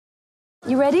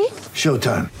You ready?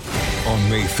 Showtime. On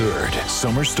May 3rd,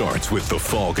 summer starts with The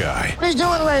Fall Guy. Let's do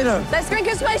it later. Let's drink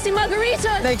a spicy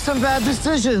margarita. Make some bad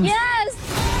decisions.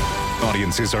 Yes!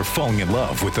 Audiences are falling in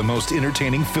love with the most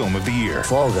entertaining film of the year.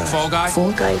 Fall Guy. Fall Guy?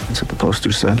 Fall Guy. That's what the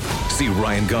poster said. See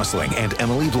Ryan Gosling and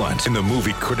Emily Blunt in the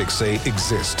movie critics say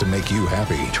exists to make you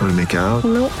happy. Trying to make it out?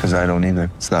 Nope. Because I don't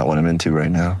either. It's not what I'm into right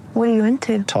now. What are you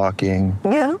into? Talking.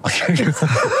 Yeah.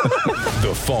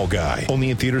 The Fall Guy.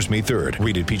 Only in theaters May 3rd.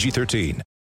 Rated PG-13.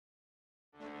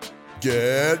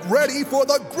 Get ready for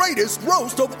the greatest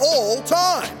roast of all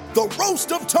time. The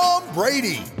Roast of Tom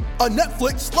Brady. A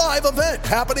Netflix live event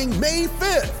happening May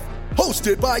 5th.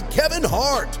 Hosted by Kevin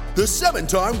Hart. The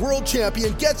 7-time world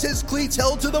champion gets his cleats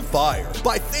held to the fire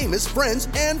by famous friends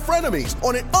and frenemies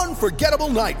on an unforgettable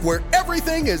night where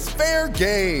everything is fair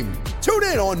game. Tune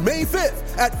in on May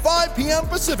 5th at 5 p.m.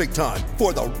 Pacific time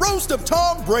for the Roast of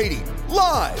Tom Brady.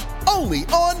 Live only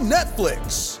on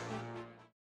Netflix.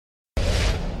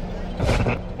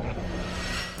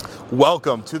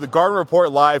 Welcome to the Garden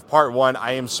Report Live Part 1.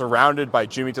 I am surrounded by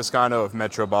Jimmy Toscano of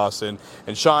Metro Boston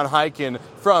and Sean Highkin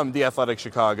from The Athletic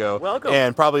Chicago. Welcome.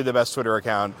 And probably the best Twitter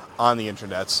account on the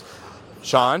internets.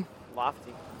 Sean?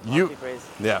 Lofty praise.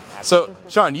 Yeah. So,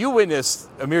 Sean, you witnessed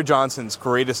Amir Johnson's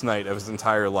greatest night of his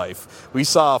entire life. We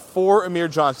saw 4 Amir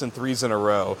Johnson threes in a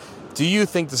row. Do you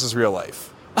think this is real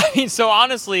life? I mean, so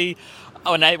honestly,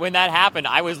 when that happened,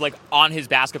 I was like on his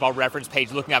basketball reference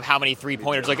page looking up how many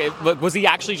three-pointers. Like, was he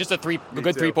actually just a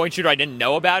good three-point shooter? I didn't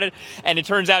know about it, and it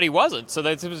turns out he wasn't. So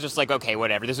it was just like, okay,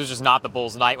 whatever. This was just not the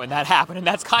Bulls' night when that happened, and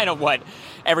that's kind of what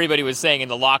everybody was saying in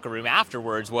the locker room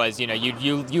afterwards. Was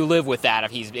you live with that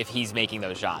if he's making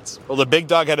those shots. Well, the big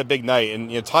dog had a big night,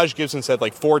 and Taj Gibson said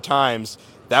like 4 times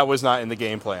that was not in the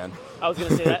game plan. I was going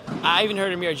to say that. I even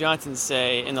heard Amir Johnson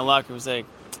say in the locker room, like,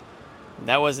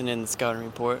 that wasn't in the scouting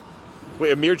report.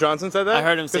 Wait, Amir Johnson said that? I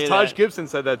heard him say that. Because Taj Gibson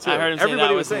said that too. I heard him Everybody say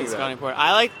that was saying in the that. scouting report.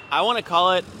 I want to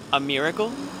call it a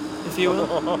miracle, if you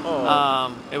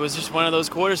will. It was just one of those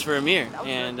quarters for Amir,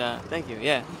 and thank you.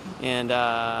 Yeah, and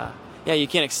you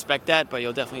can't expect that, but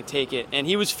you'll definitely take it. And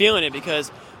he was feeling it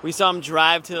because we saw him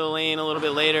drive to the lane a little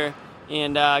bit later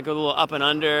and go a little up and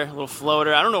under, a little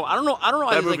floater. I don't know.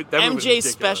 It was like MJ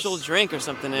special drink or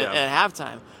something at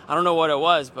halftime. I don't know what it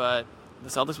was, but the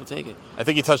Celtics will take it. I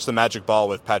think he touched the magic ball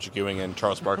with Patrick Ewing and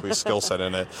Charles Barkley's skill set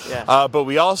in it. Yeah. But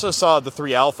we also saw the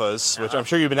 3 alphas, which I'm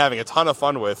sure you've been having a ton of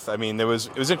fun with. I mean, it was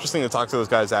interesting to talk to those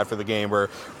guys after the game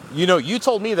where, you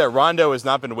told me that Rondo has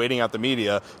not been waiting out the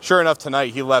media. Sure enough,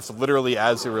 tonight he left literally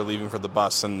as they were leaving for the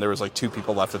bus, and there was like 2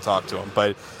 people left to talk to him.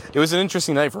 But it was an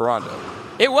interesting night for Rondo.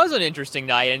 It was an interesting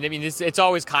night, and I mean, it's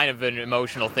always kind of an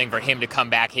emotional thing for him to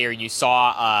come back here. You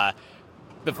saw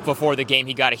before the game,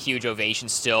 he got a huge ovation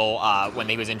still when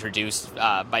he was introduced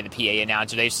by the PA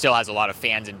announcer. He still has a lot of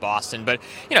fans in Boston. But,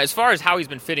 as far as how he's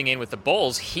been fitting in with the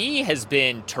Bulls, he has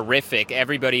been terrific.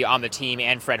 Everybody on the team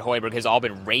and Fred Hoiberg has all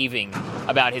been raving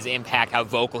about his impact, how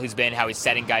vocal he's been, how he's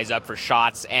setting guys up for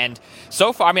shots. And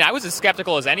so far, I mean, I was as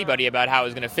skeptical as anybody about how it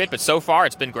was going to fit, but so far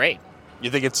it's been great.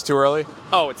 You think it's too early?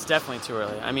 Oh, it's definitely too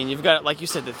early. I mean, you've got, like you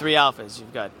said, the 3 alphas.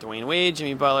 You've got Dwayne Wade,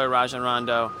 Jimmy Butler, Rajon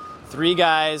Rondo. 3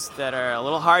 guys that are a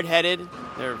little hard-headed.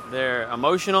 They're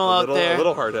emotional out there. A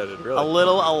little hard-headed, really. A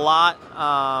lot.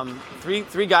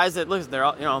 3 guys that look. They're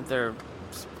all, they're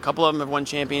a couple of them have won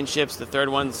championships. The third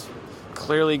one's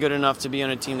clearly good enough to be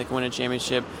on a team that can win a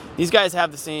championship. These guys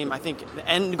have the same, I think, the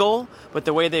end goal, but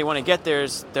the way they want to get there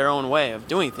is their own way of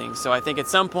doing things. So I think at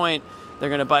some point they're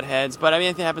going to butt heads. But I mean,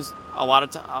 I think it happens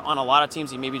on a lot of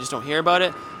teams. You maybe just don't hear about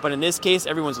it. But in this case,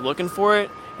 everyone's looking for it.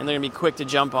 And they're gonna be quick to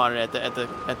jump on it at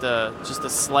the just the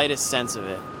slightest sense of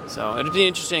it. So it'd be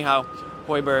interesting how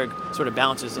Hoiberg sort of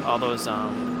balances all those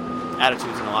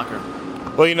attitudes in the locker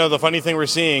room. Well, the funny thing we're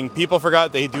seeing, people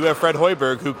forgot they do have Fred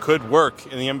Hoiberg who could work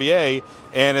in the NBA,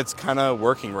 and it's kind of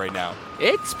working right now.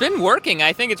 It's been working.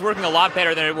 I think it's working a lot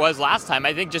better than it was last time.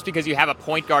 I think just because you have a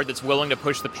point guard that's willing to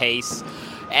push the pace,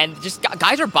 and just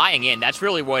guys are buying in. That's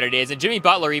really what it is. And Jimmy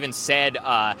Butler even said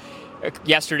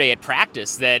yesterday at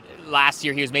practice that last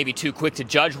year he was maybe too quick to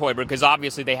judge Hoiberg because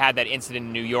obviously they had that incident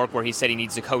in New York where he said he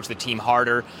needs to coach the team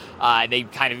harder.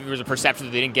 There was a perception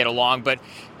that they didn't get along, but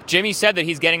Jimmy said that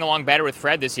he's getting along better with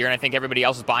Fred this year, and I think everybody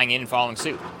else is buying in and following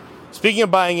suit. Speaking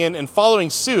of buying in and following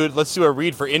suit, let's do a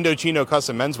read for Indochino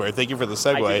Custom Menswear. Thank you for the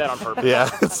segue. I did that on purpose. Yeah.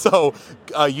 So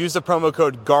use the promo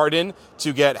code GARDEN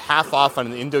to get half off on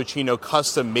an Indochino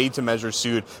custom made-to-measure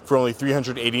suit for only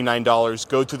 $389.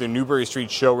 Go to the Newbury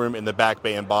Street showroom in the Back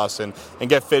Bay in Boston and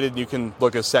get fitted. You can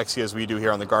look as sexy as we do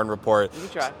here on the Garden Report. You can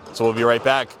try. So we'll be right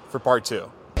back for part 2.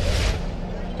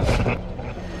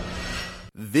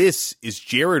 This is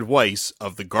Jared Weiss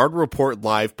of the Garden Report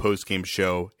Live postgame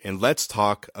show, and let's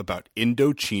talk about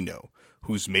Indochino,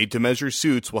 whose made-to-measure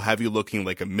suits will have you looking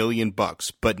like $1 million.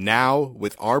 But now,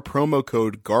 with our promo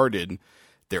code GARDEN,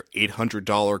 their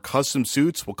 $800 custom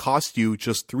suits will cost you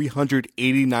just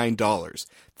 $389.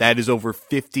 That is over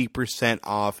 50%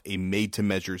 off a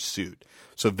made-to-measure suit.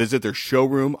 So visit their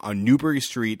showroom on Newbury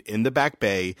Street in the Back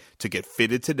Bay to get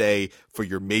fitted today for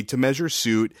your made-to-measure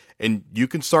suit, and you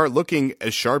can start looking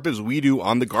as sharp as we do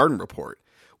on the Garden Report.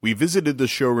 We visited the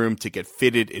showroom to get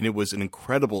fitted, and it was an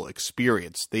incredible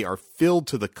experience. They are filled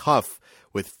to the cuff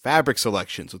with fabric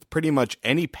selections with pretty much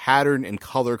any pattern and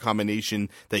color combination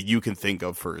that you can think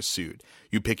of for a suit.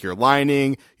 You pick your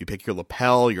lining, you pick your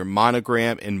lapel, your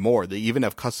monogram, and more. They even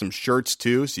have custom shirts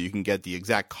too, so you can get the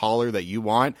exact collar that you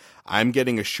want. I'm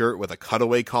getting a shirt with a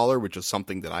cutaway collar, which is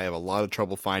something that I have a lot of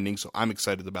trouble finding, so I'm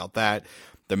excited about that.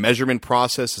 The measurement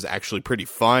process is actually pretty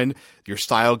fun. Your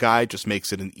style guide just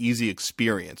makes it an easy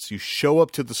experience. You show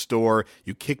up to the store,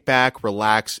 you kick back,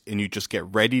 relax, and you just get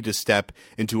ready to step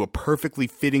into a perfectly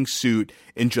fitting suit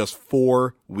in just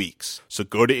 4 weeks. So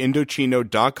go to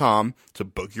Indochino.com to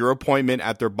book your appointment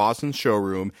at their Boston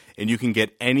showroom, and you can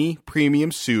get any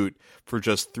premium suit for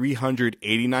just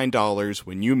 $389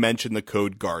 when you mention the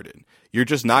code GARDEN. You're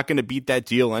just not going to beat that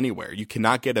deal anywhere. You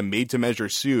cannot get a made-to-measure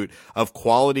suit of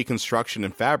quality construction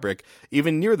and fabric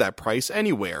even near that price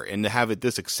anywhere. And to have it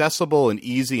this accessible and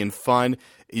easy and fun,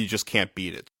 you just can't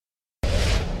beat it.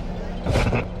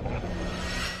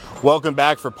 Welcome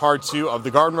back for part 2 of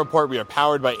the Garden Report. We are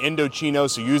powered by Indochino,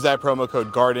 so use that promo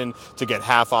code GARDEN to get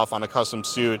half off on a custom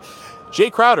suit. Jay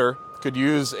Crowder could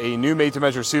use a new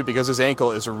made-to-measure suit because his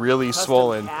ankle is really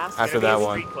swollen after that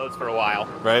one. Street clothes for a while,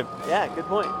 right? Yeah, good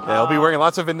point. Yeah, he'll be wearing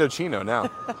lots of Indochino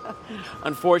now.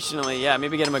 Unfortunately, yeah,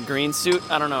 maybe get him a green suit.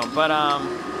 I don't know, but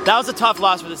that was a tough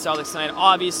loss for the Celtics tonight.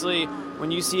 Obviously, when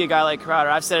you see a guy like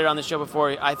Crowder, I've said it on the show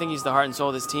before, I think he's the heart and soul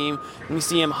of this team. When we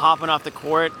see him hopping off the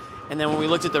court, and then when we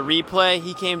looked at the replay,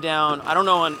 he came down. I don't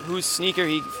know on whose sneaker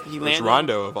he landed. It's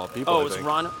Rondo of all people. Oh, it was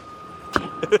Rondo.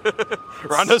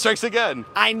 Rondo strikes again.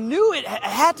 I knew it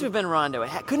had to have been Rondo.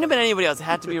 Couldn't have been anybody else. It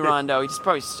had to be Rondo. He just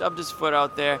probably shoved his foot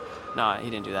out there. No, he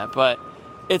didn't do that. But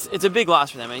it's a big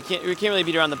loss for them. And you can't really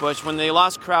beat around the bush. When they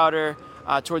lost Crowder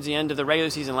towards the end of the regular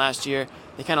season last year,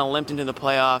 they kind of limped into the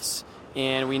playoffs,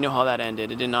 and we know how that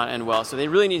ended. It did not end well. So they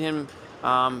really need him.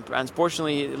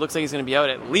 Unfortunately, it looks like he's going to be out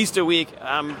at least a week.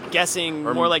 I'm guessing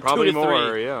more like 2 to 3.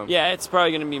 More, yeah. Yeah, it's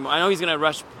probably going to be more. I know he's going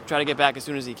to try to get back as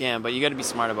soon as he can, but you got to be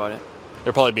smart about it.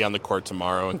 He'll probably be on the court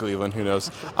tomorrow in Cleveland. Who knows?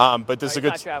 But this is a good.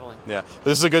 Not traveling. Yeah,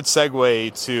 this is a good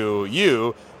segue to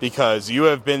you because you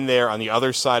have been there on the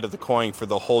other side of the coin for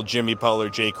the whole Jimmy Butler,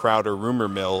 Jay Crowder rumor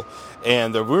mill,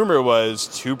 and the rumor was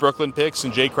 2 Brooklyn picks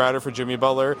and Jay Crowder for Jimmy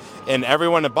Butler, and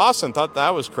everyone in Boston thought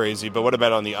that was crazy. But what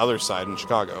about on the other side in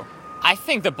Chicago? I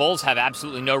think the Bulls have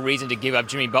absolutely no reason to give up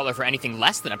Jimmy Butler for anything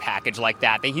less than a package like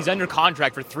that. He's under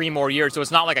contract for 3 more years, so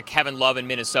it's not like a Kevin Love in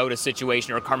Minnesota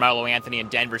situation or a Carmelo Anthony in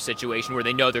Denver situation where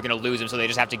they know they're going to lose him, so they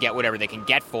just have to get whatever they can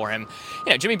get for him.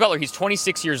 You know, Jimmy Butler, he's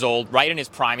 26 years old, right in his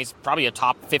prime. He's probably a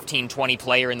top 15, 20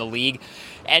 player in the league.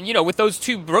 And, you know, with those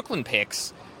 2 Brooklyn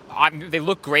picks, they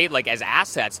look great like as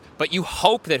assets, but you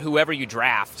hope that whoever you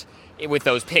draft with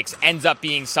those picks ends up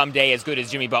being someday as good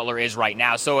as Jimmy Butler is right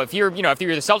now. So if you're the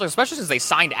Celtics, especially since they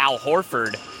signed Al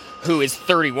Horford, who is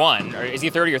 31, or is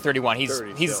he 30 or 31?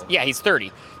 He's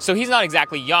 30. So he's not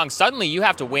exactly young. Suddenly you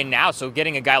have to win now. So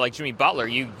getting a guy like Jimmy Butler,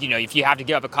 you know, if you have to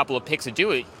give up a couple of picks to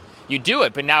do it, you do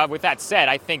it. But now with that said,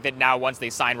 I think that now once they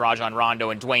sign Rajon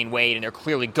Rondo and Dwayne Wade and they're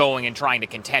clearly going and trying to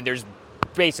contend, there's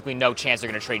basically no chance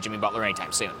they're going to trade Jimmy Butler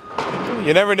anytime soon.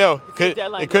 You never know.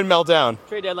 It could melt down.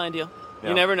 Trade deadline deal. Yeah.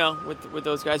 You never know with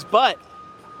those guys. But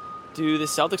do the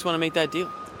Celtics want to make that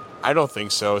deal? I don't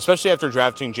think so, especially after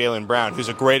drafting Jaylen Brown, who's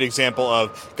a great example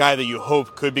of guy that you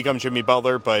hope could become Jimmy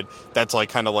Butler, but that's like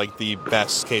kind of like the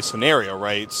best case scenario,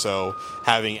 right? So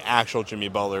having actual Jimmy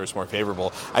Butler is more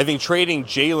favorable. I think trading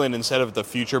Jaylen instead of the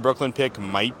future Brooklyn pick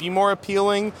might be more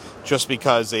appealing just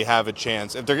because they have a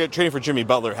chance. If they're trading for Jimmy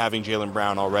Butler, having Jaylen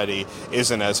Brown already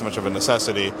isn't as much of a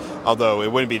necessity, although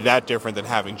it wouldn't be that different than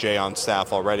having Jay on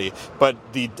staff already.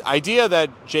 But the idea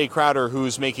that Jay Crowder,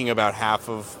 who's making about half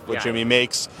of what Jimmy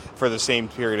makes for the same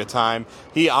period of time,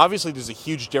 he obviously does a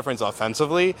huge difference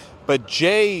offensively, but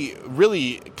Jay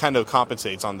really kind of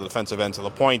compensates on the defensive end to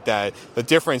the point that the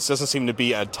difference doesn't seem to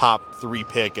be a top 3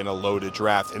 pick in a loaded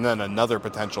draft and then another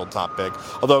potential top pick.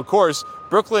 Although, of course,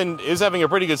 Brooklyn is having a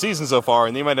pretty good season so far,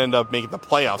 and they might end up making the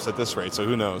playoffs at this rate, so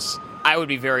who knows? I would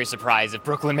be very surprised if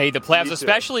Brooklyn made the playoffs,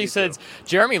 especially since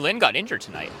Jeremy Lin got injured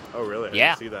tonight. Oh, really?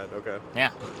 Yeah. I didn't see that. Okay.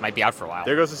 Yeah, might be out for a while.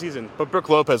 There goes the season. But Brook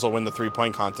Lopez will win the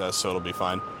three-point contest, so it'll be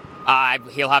fine.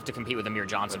 He'll have to compete with Amir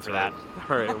Johnson for that.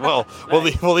 All right. Well,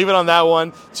 we'll leave it on that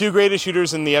one. Two greatest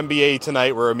shooters in the NBA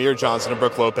tonight were Amir Johnson and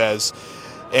Brook Lopez.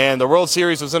 And the World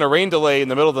Series was in a rain delay in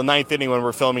the middle of the ninth inning when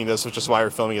we're filming this, which is why we're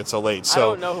filming it so late. So I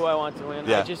don't know who I want to win.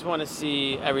 Yeah. I just want to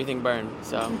see everything burn.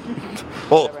 So.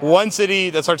 Well, one city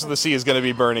that starts with the C is going to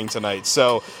be burning tonight.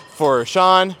 So for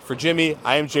Sean, for Jimmy,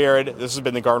 I am Jared. This has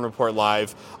been the Garden Report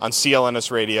Live on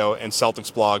CLNS Radio and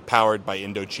Celtics Blog, powered by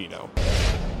Indochino.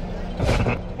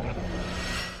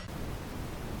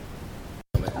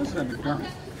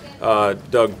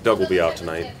 Doug will be out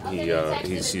tonight.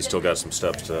 He's still got some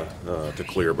steps to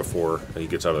clear before he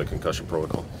gets out of the concussion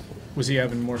protocol. Was he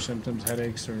having more symptoms,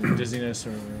 headaches or dizziness,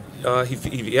 or?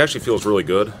 He actually feels really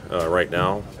good right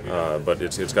now, but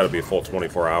it's got to be a full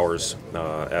 24 hours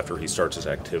after he starts his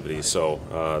activity. So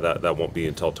that won't be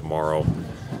until tomorrow,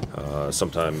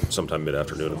 sometime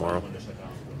mid-afternoon tomorrow.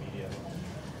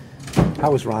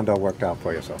 How has Rondo worked out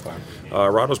for you so far?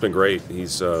 Rondo's been great.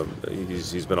 He's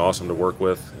been awesome to work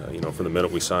with. From the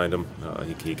minute we signed him,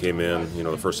 he came in.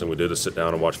 The first thing we did is sit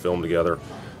down and watch film together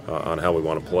on how we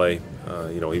want to play.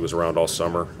 He was around all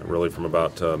summer, really from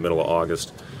about middle of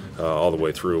August all the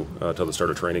way through till the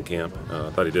start of training camp. I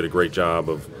thought he did a great job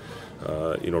of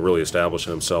really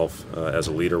establishing himself as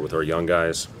a leader with our young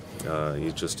guys.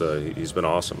 He's been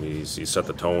awesome. He's set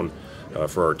the tone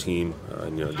for our team.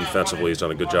 Defensively, he's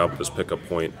done a good job with his pickup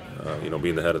point,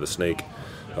 being the head of the snake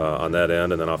on that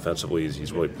end, and then offensively,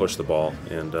 he's really pushed the ball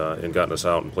and gotten us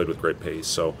out and played with great pace.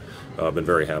 So I've been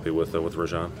very happy with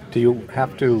Rajon. Do you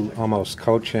have to almost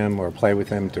coach him or play with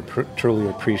him to truly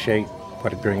appreciate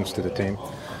what it brings to the team?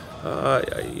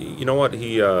 You know what?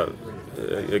 He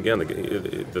again,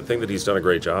 the thing that he's done a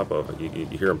great job of, you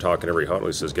hear him talking every huddle.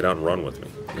 He says, "Get out and run with me."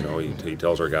 He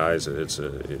tells our guys that it's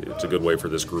a good way for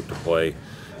this group to play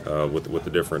with the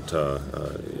different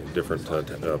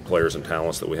players and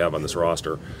talents that we have on this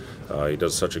roster. He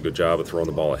does such a good job of throwing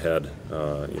the ball ahead.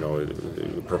 A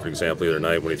perfect example the other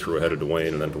night when he threw ahead to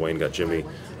Dwayne, and then Dwayne got Jimmy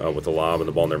with the lob, and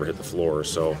the ball never hit the floor.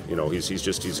 So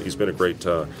he's been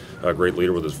a great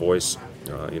leader with his voice.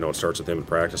 It starts with him in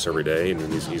practice every day,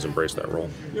 and he's embraced that role.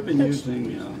 You've been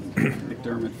using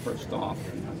McDermott first off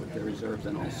with the reserves,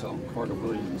 and also Carter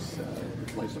Williams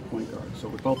plays the point guard. So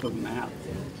with both of them out,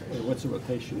 what's the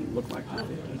rotation look like now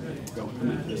going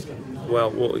into this game?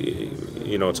 Well,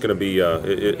 it's going to be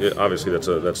obviously that's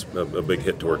a big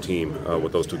hit to our team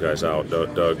with those two guys out.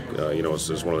 Doug,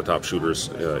 is one of the top shooters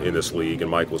in this league,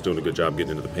 and Michael's doing a good job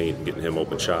getting into the paint and getting him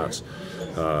open shots.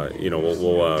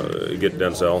 We'll get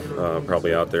Denzel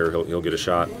probably out there. He'll get a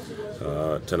shot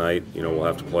tonight. We'll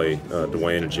have to play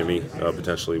Dwayne and Jimmy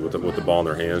potentially with the ball in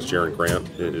their hands. Jaren Grant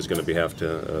is going to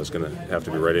have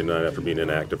to be ready tonight after being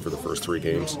inactive for the first 3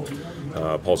 games.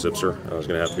 Paul Zipser is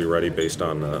going to have to be ready based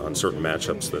on certain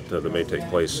matchups that may take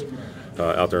place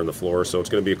out there on the floor. So it's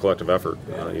going to be a collective effort.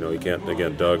 You can't,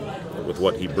 again, Doug, with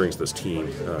what he brings this team,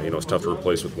 it's tough to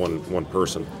replace with one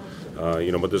person.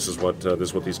 But this is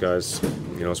what these guys,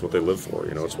 it's what they live for.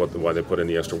 It's why they put in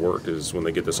the extra work, is when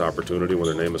they get this opportunity, when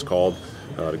their name is called,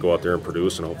 to go out there and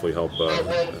produce and hopefully help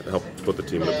put the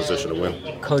team in a position to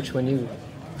win. Coach, when you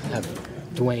have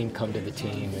Dwayne come to the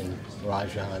team and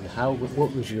Rajon,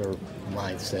 what was your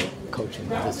mindset coaching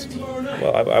this team?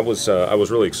 Well, I was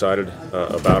really excited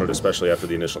about it, especially after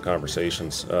the initial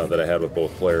conversations that I had with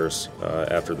both players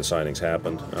after the signings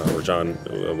happened. Rajon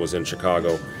was in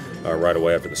Chicago right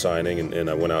away after the signing, and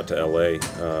I went out to L.A.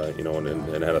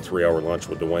 And had a 3-hour lunch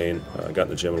with Dwayne. Got in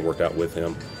the gym and worked out with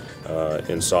him,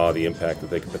 and saw the impact that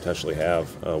they could potentially have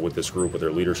with this group, with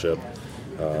their leadership.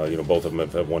 Both of them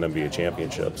have won NBA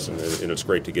championships, and it's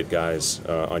great to get guys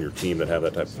on your team that have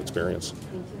that type of experience.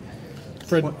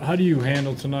 Fred, how do you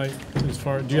handle tonight? Do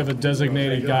you have a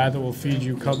designated guy that will feed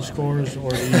you Cub scores,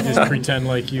 or do you just pretend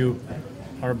like you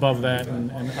are above that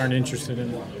and aren't interested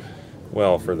in it?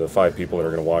 Well, for the 5 people that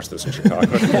are going to watch this in Chicago,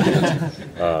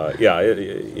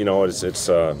 it's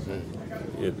a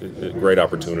great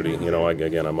opportunity.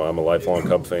 I'm a lifelong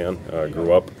Cub fan.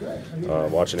 Grew up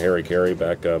watching Harry Carey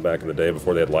back in the day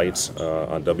before they had lights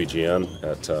on WGN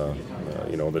at the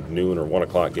noon or 1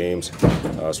 o'clock games.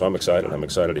 So I'm excited. I'm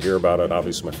excited to hear about it.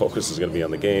 Obviously, my focus is going to be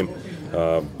on the game,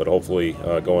 but hopefully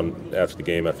going after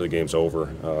the game's over,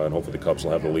 and hopefully the Cubs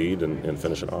will have the lead and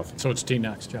finish it off. So it's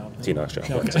T-Knock's job. T-Knock's job.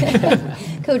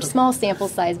 Coach, small sample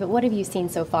size, but what have you seen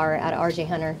so far out of R.J.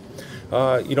 Hunter?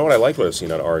 You know what? I like what I've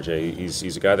seen out of RJ.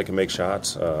 He's a guy that can make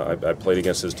shots. I played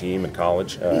against his team in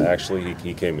college. Actually,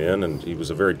 he came in and he was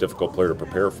a very difficult player to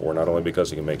prepare for, not only because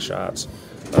he can make shots,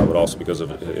 but also because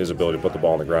of his ability to put the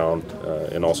ball on the ground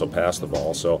and also pass the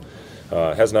ball. So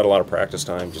hasn't had a lot of practice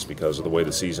time just because of the way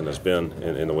the season has been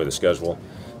and the way the schedule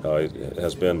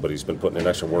has been, but he's been putting in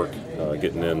extra work,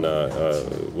 getting in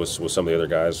with some of the other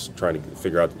guys, trying to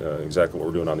figure out exactly what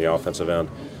we're doing on the offensive end.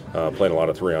 Playing a lot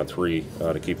of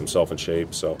 3-on-3 to keep himself in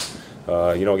shape. So,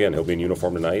 again, he'll be in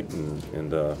uniform tonight, and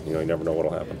you never know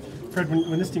what'll happen. Fred,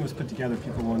 when this team was put together,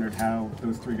 people wondered how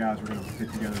those three guys were going to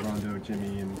fit together: Rondo,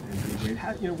 Jimmy, and Wade.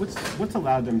 What's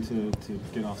allowed them to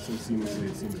get off so seamlessly?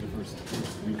 It seems the first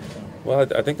week or so. Well,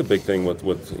 I think the big thing with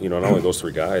not only those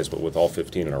three guys, but with all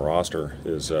 15 in our roster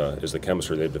is the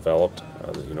chemistry they've developed.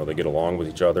 They get along with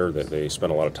each other. They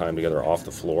spend a lot of time together off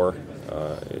the floor.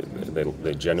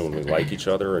 They genuinely like each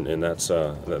other, and that's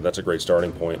a great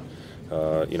starting point.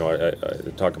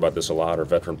 I talk about this a lot. Our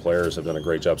veteran players have done a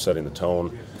great job setting the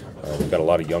tone. We've got a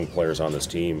lot of young players on this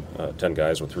team, 10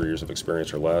 guys with 3 years of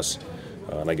experience or less.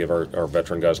 And I give our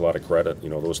veteran guys a lot of credit.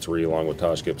 Those three, along with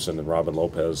Taj Gibson and Robin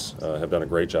Lopez, have done a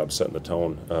great job setting the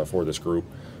tone for this group,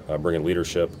 bringing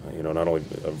leadership, not only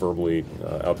verbally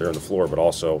out there on the floor, but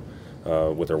also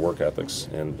with their work ethics.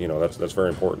 And, that's very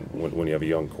important when you have a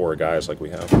young core of guys like we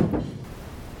have.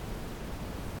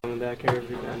 Coming back here,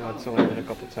 I know it's only been a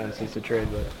couple times since the trade,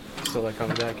 but still like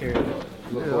coming back here to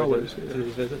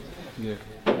these visits. Yeah.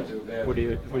 What do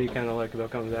you kind of like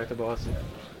about coming back to Boston?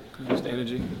 Just the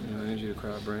energy, energy the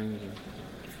crowd brings,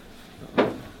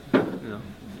 and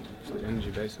just the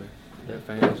energy basically. Yeah.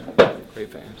 Fans,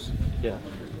 great fans. Yeah.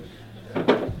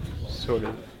 Sort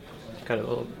of, kind of a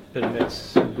little bit of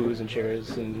mix, booze and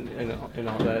cheers, and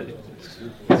all that.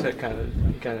 Is that kind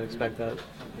of expect that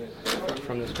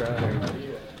from this crowd? Or?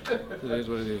 It is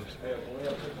what it is.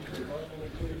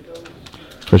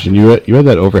 Christian, you had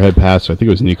that overhead pass, I think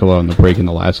it was Nikola on the break in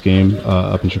the last game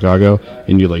up in Chicago,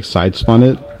 and you side spun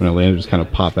it when it landed, just kind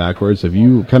of popped backwards. Have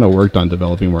you kind of worked on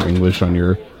developing more English on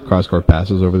your cross-court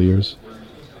passes over the years?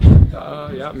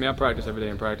 Yeah, I practice every day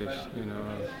in practice.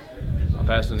 I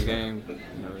pass in the game,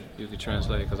 usually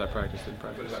translate because I practice in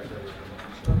practice.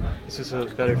 Is this a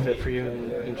better fit for you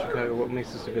in Chicago? What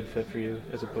makes this a good fit for you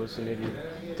as opposed to maybe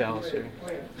Dallas or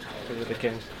with the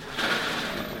Kings?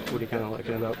 What are you kind of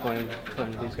liking about playing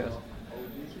with these guys?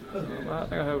 Well, I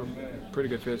think I have a pretty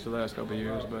good fit the last couple of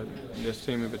years, but this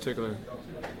team in particular,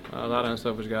 a lot of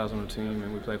unselfish guys on the team,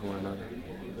 and we play for one another.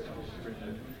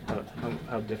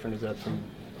 How different is that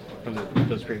from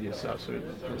those previous stops?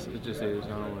 It just is. I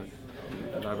don't want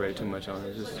to elaborate too much on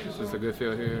it. It's just a good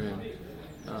feel here, and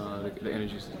the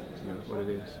energy is what it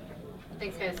is.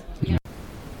 Thanks, guys.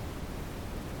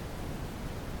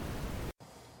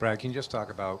 Brad, can you just talk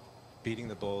about beating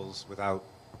the Bulls without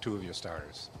 2 of your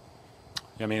starters?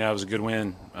 I mean, that was a good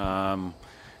win.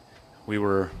 We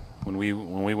were when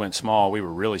we went small, we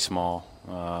were really small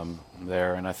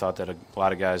there, and I thought that a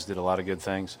lot of guys did a lot of good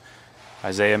things.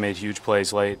 Isaiah made huge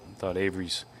plays late. Thought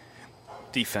Avery's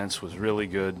defense was really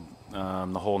good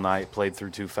the whole night. Played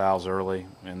through 2 fouls early,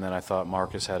 and then I thought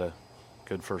Marcus had a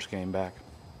good first game back.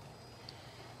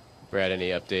 Brad, any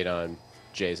update on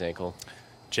Jay's ankle?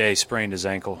 Jay sprained his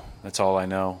ankle. That's all I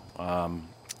know.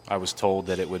 I was told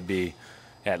that it would be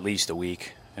at least a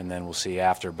week, and then we'll see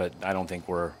after. But I don't think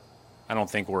we're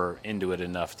into it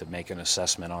enough to make an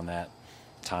assessment on that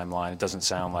timeline. It doesn't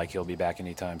sound like he'll be back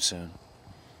anytime soon.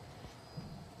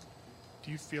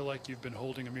 Do you feel like you've been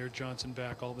holding Amir Johnson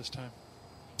back all this time?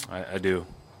 I do.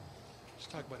 Just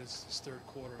talk about his third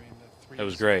quarter. I mean, the 3. It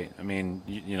was great. I mean,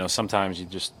 sometimes you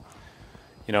just,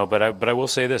 but I will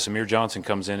say this: Amir Johnson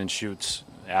comes in and shoots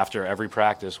after every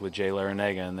practice with Jay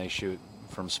Larranaga, and they shoot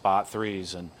from spot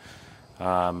threes. And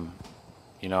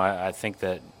I think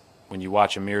that when you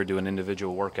watch Amir do an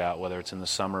individual workout, whether it's in the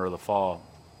summer or the fall,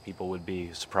 people would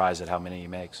be surprised at how many he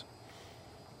makes.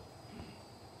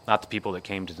 Not the people that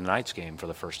came to tonight's game for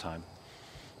the first time,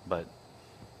 but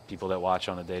people that watch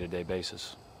on a day-to-day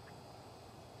basis.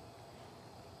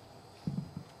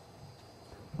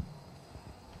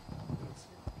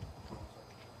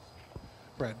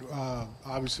 Brett,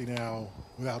 obviously now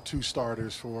without 2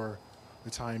 starters for the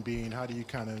time being, how do you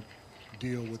kind of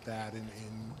deal with that? And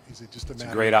is it just a matter?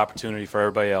 It's a great opportunity for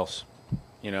everybody else,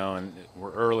 and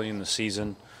we're early in the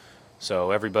season,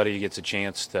 so everybody gets a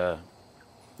chance to,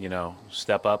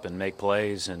 step up and make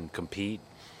plays and compete,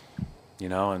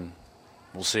 and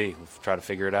we'll see. We'll try to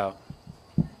figure it out.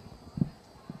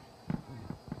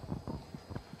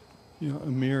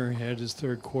 Amir had his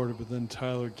third quarter, but then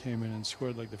Tyler came in and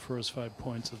scored like the first 5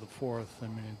 points of the fourth. I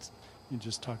mean, You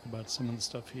just talk about some of the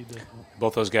stuff he did.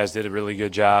 Both those guys did a really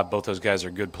good job. Both those guys are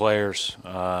good players.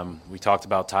 We talked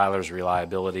about Tyler's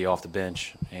reliability off the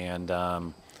bench. And,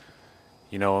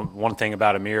 you know, one thing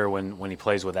about Amir when he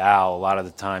plays with Al, a lot of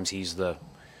the times he's the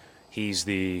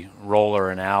roller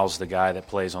and Al's the guy that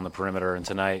plays on the perimeter. And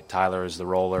tonight Tyler is the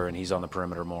roller and he's on the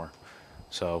perimeter more.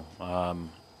 So,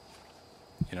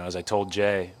 you know, as I told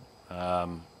Jay,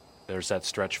 there's that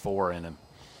stretch 4 in him.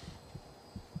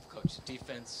 Coach,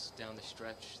 defense down the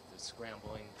stretch, the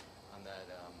scrambling on that.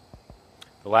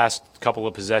 The last couple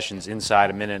of possessions inside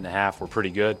a minute and a half were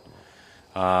pretty good.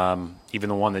 Even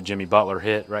the one that Jimmy Butler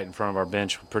hit right in front of our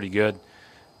bench was pretty good.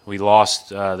 We lost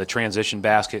the transition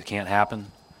basket, can't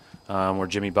happen, where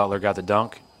Jimmy Butler got the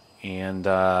dunk. And,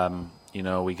 you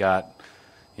know,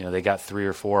 they got 3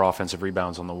 or 4 offensive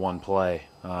rebounds on the one play.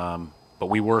 But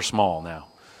we were small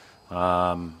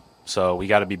now. So we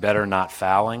got to be better not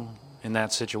fouling in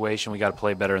that situation. We got to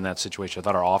play better in that situation. I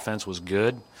thought our offense was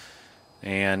good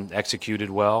and executed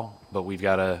well, but we've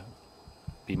got to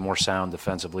be more sound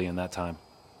defensively in that time.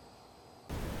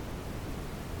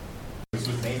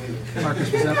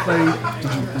 Marcus, was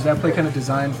that play kind of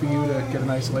designed for you to get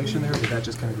an isolation there, or did that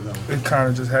just kind of develop? It kind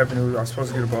of just happened. I was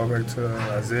supposed to get the ball back to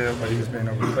Isaiah, but he was being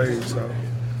overplayed, so,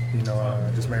 you know,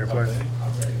 I just made a play.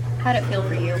 How'd it feel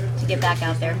for you to get back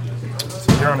out there?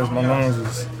 To be honest, my lungs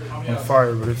was on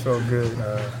fire, but it felt good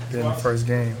getting the first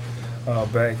game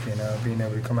back and being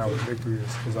able to come out with victory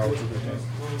is always a good thing.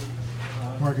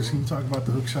 Marcus, can you talk about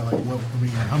the hook shot? Like,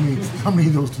 how many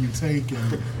of those do you take,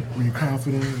 and were you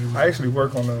confident? I actually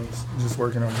work on those, just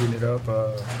working on getting it up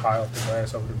high off the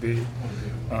glass over the big.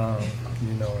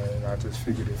 You know, and I just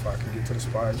figured if I could get to the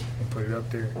spot and put it up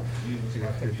there,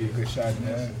 it'd be a good shot in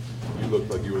that. You looked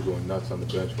like you were going nuts on the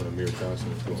bench when Amir Johnson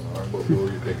was going on. What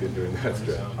were you thinking during that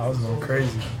stretch? I was going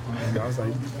crazy. And I was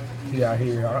like, he out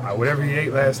here. Whatever he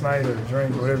ate last night or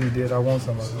drink or whatever he did, I want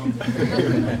some of it.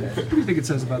 What do you think it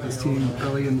says about this team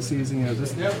early in the season? You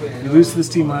know, you lose to this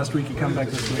team last week, you come back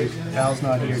this week. Al's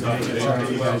not here, Jay gets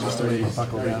hurt. You guys just able to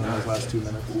buckle down in those last 2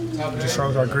 minutes. It just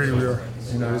shows how gritty we are.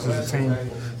 You know, this is a team,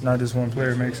 not just one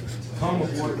player makes us.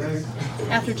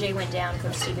 After Jay went down,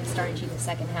 Coach Stevens started you in the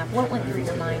second half. What went through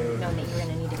your mind knowing that you were going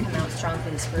to need to come out strong for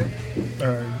this group?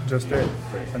 Just that.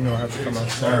 I know I have to come out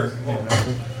strong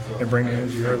and bring the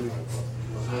energy early.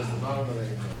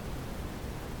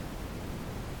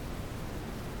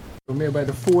 Amir, by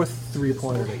the 4th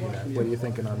three-pointer that you had, what are you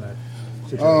thinking on that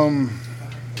situation?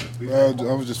 Well,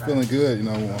 I was just feeling good, you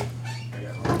know.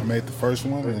 I made the first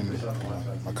one, and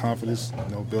my confidence,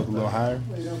 you know, built a little higher.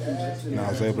 And I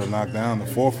was able to knock down the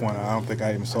 4th one. I don't think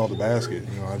I even saw the basket.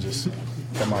 You know, I just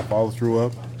got my follow-through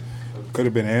up. Could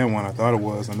have been an and one. I thought it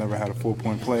was. I never had a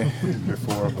 4-point play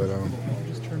before, but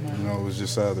you know, it was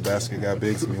just the basket got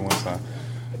big to me once I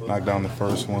knocked down the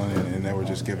first one, and they were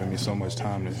just giving me so much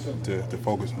time to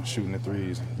focus on shooting the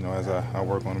threes. You know, as I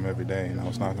work on them every day, and I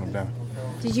was knocking them down.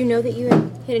 Did you know that you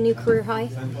had hit a new career high?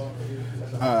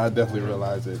 I definitely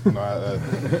realized it. You know,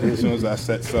 as soon as I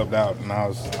subbed out, and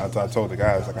I told the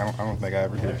guys, like, I don't think I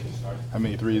ever hit how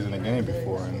many threes in a game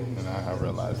before, and I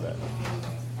realized that.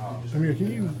 Amir,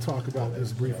 can you talk about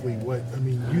this briefly?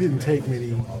 You didn't take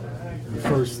many the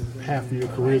first half of your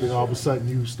career, then all of a sudden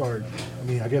you start.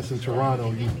 I guess in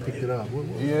Toronto you picked it up.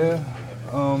 Yeah,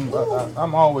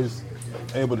 I'm always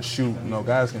able to shoot. You know,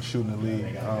 guys can shoot in the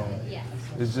league.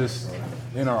 It's just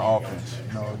in our offense.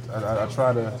 You know,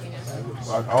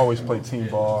 I always play team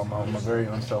ball. I'm a very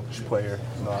unselfish player.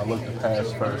 You know, I look to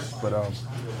pass first, but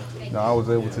you know, I was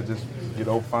able to just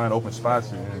find open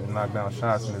spots and knock down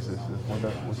shots, and it's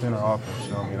what's in our offense.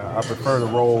 You know, I prefer to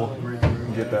roll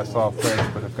and get that soft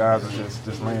touch, but if guys are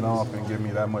just laying off and give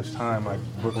me that much time, I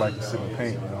look like to sit in the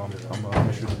paint. You know, I'm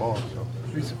gonna shoot the ball. So.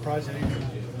 Are you surprised that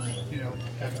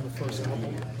after the first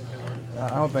couple?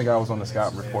 I don't think I was on the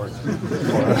scout report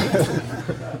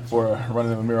for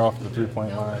running Amir off the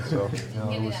three-point line, so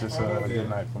it was just a good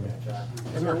night for me.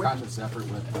 Was there a conscious effort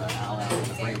with Al out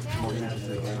to bring more into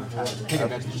the game, take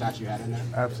advantage of the shots you had in there?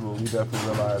 Absolutely, we definitely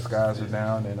realized guys are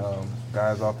down, and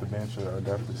guys off the bench are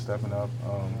definitely stepping up.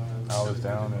 Al is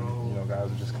down, and guys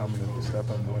are just coming to step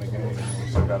up and win a game. We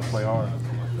still got to play hard.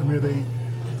 Amir,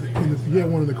 you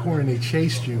had one in the corner, and they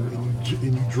chased you,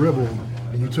 and you dribbled.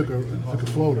 and you took a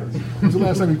floater. When's the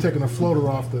last time you've taken a floater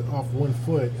off one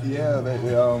foot? Yeah,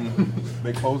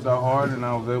 they closed out hard, and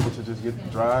I was able to just get the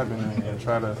drive and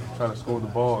try to score the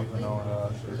ball. You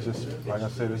know, it's just like I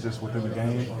said, it's just within the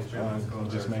game. You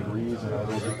just make reads, and I was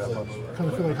able to get that much. Kind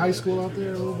of feel like high school out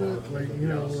there a little bit, like you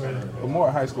know. But more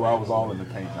at high school, I was all in the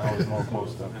paint. I was more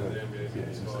close up, but yeah,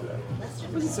 it's just that.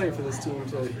 What does it say for this team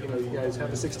to, you guys have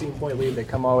a 16-point lead, they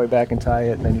come all the way back and tie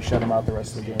it, and then you shut them out the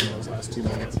rest of the game in those last 2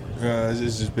 minutes?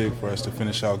 It's just big for us to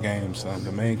finish out games.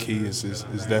 The main key is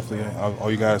definitely, all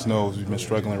you guys know is we've been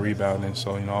struggling rebounding,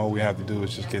 so all we have to do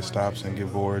is just get stops and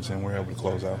get boards, and we're able to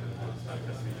close out.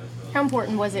 How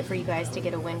important was it for you guys to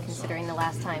get a win, considering the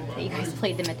last time that you guys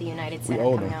played them at the United Center? We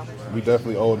owed them. We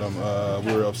definitely owed them.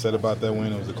 We were upset about that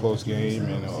win. It was a close game,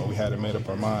 and we hadn't made up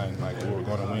our mind like we were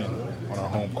going to win on our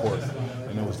home court.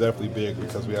 And it was definitely big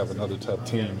because we have another tough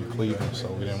team in Cleveland, so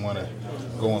we didn't want to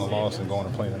go on a loss and go on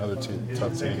and play another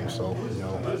tough team. So,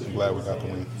 I'm glad we got the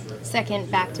win. Second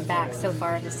back-to-back so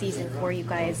far this season for you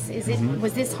guys.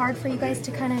 Was this hard for you guys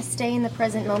to kind of stay in the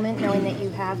present moment, knowing that you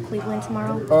have Cleveland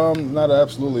tomorrow? Not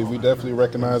absolutely. We definitely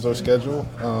recognize our schedule.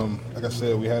 Like I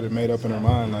said, we had it made up in our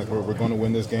mind, like we're going to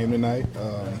win this game tonight,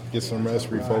 get some rest,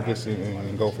 refocus,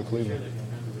 and go for Cleveland.